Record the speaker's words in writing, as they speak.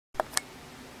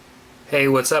Hey,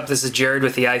 what's up? This is Jared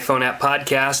with the iPhone App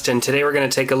Podcast, and today we're going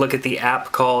to take a look at the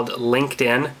app called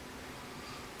LinkedIn.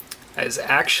 I've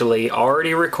actually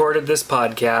already recorded this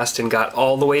podcast and got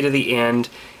all the way to the end,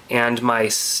 and my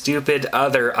stupid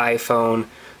other iPhone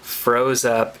froze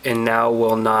up and now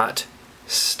will not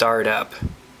start up.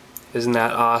 Isn't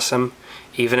that awesome?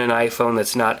 Even an iPhone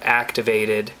that's not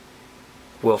activated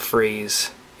will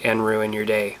freeze and ruin your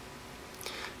day.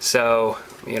 So,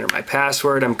 enter my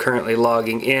password. I'm currently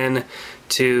logging in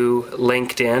to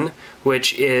LinkedIn,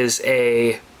 which is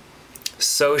a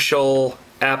social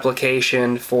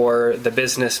application for the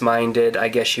business-minded, I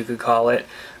guess you could call it.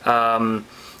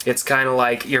 It's kind of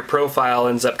like your profile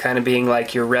ends up kind of being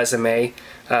like your resume.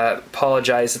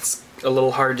 Apologize, it's a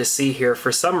little hard to see here.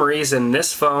 For some reason,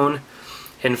 this phone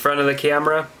in front of the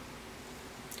camera,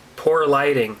 poor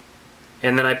lighting.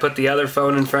 And then I put the other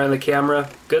phone in front of the camera,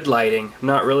 good lighting. I'm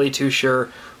not really too sure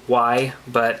why,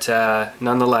 but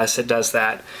nonetheless it does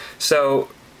that. So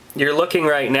you're looking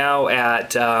right now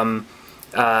at LinkedIn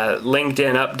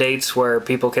updates, where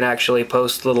people can actually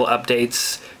post little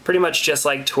updates, pretty much just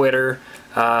like Twitter.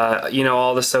 You know,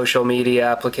 all the social media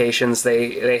applications,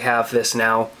 they have this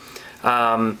now.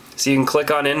 So you can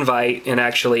click on invite and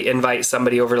actually invite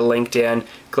somebody over to LinkedIn.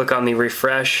 Click on the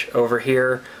refresh over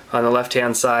here on the left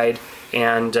hand side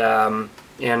and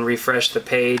refresh the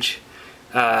page.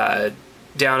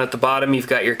 Down at the bottom you've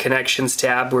got your connections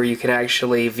tab, where you can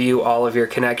actually view all of your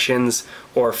connections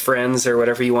or friends or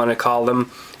whatever you want to call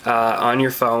them on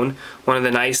your phone. One of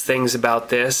the nice things about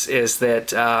this is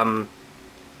that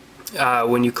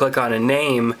when you click on a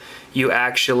name, you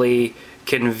actually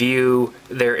can view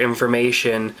their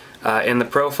information in the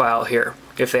profile here.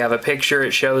 If they have a picture,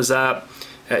 it shows up.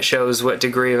 It shows what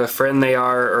degree of a friend they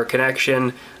are or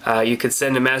connection. You could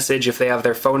send a message. If they have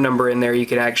their phone number in there, you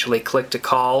can actually click to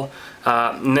call.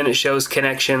 And then it shows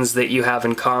connections that you have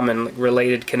in common, like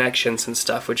related connections and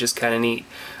stuff, which is kind of neat.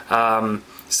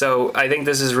 So I think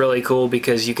this is really cool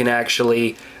because you can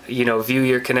actually, you know, view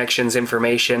your connections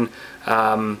information.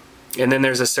 And then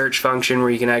there's a search function where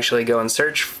you can actually go and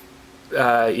search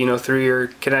you know, through your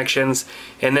connections.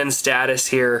 And then status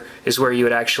here is where you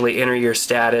would actually enter your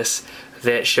status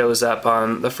that shows up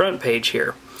on the front page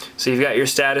here. So you've got your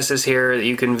statuses here that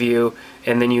you can view,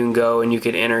 and then you can go and you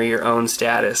can enter your own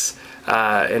status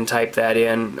and type that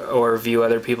in, or view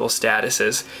other people's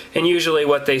statuses. And usually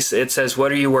it says,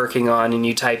 what are you working on? And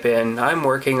you type in, I'm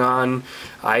working on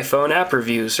iPhone app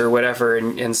reviews or whatever,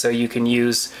 and so you can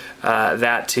use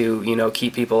that to, you know,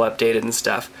 keep people updated and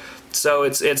stuff. So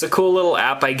it's a cool little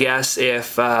app, I guess,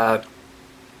 if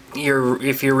you're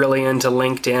really into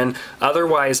LinkedIn.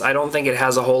 Otherwise, I don't think it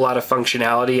has a whole lot of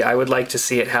functionality. I would like to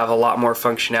see it have a lot more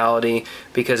functionality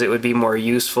because it would be more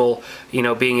useful. You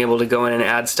know, being able to go in and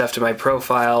add stuff to my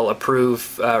profile,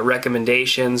 approve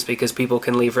recommendations, because people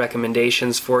can leave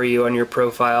recommendations for you on your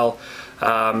profile.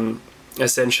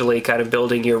 Essentially kind of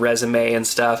building your resume and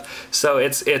stuff. So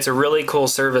it's a really cool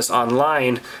service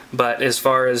online, but as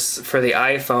far as for the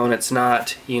iPhone, it's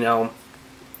not, you know,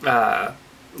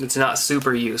 it's not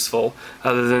super useful,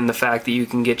 other than the fact that you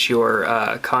can get your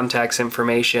contacts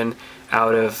information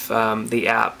out of the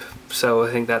app. So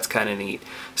I think that's kind of neat.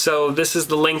 So this is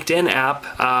the LinkedIn app.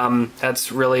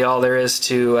 That's really all there is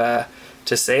to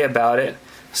say about it.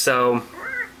 So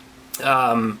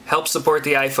help support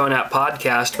the iPhone App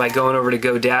Podcast by going over to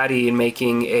GoDaddy and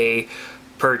making a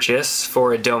purchase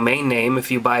for a domain name. If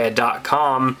you buy a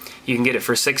 .com, you can get it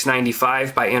for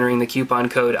 $6.95 by entering the coupon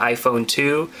code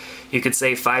iPhone2. You could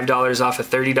save $5 off a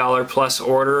 $30 plus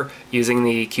order using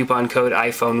the coupon code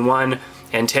iPhone1,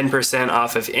 and 10%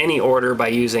 off of any order by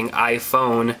using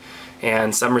iPhone.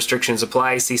 And some restrictions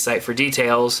apply. See site for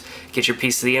details. Get your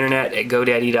piece of the internet at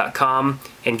GoDaddy.com,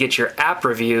 and get your app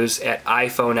reviews at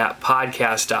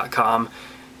iPhoneAppPodcast.com.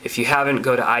 If you haven't,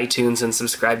 go to iTunes and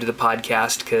subscribe to the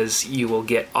podcast, because you will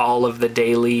get all of the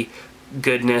daily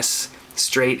goodness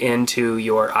straight into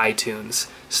your iTunes.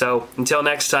 So until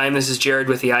next time, this is Jared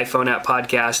with the iPhone App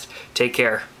Podcast. Take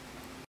care.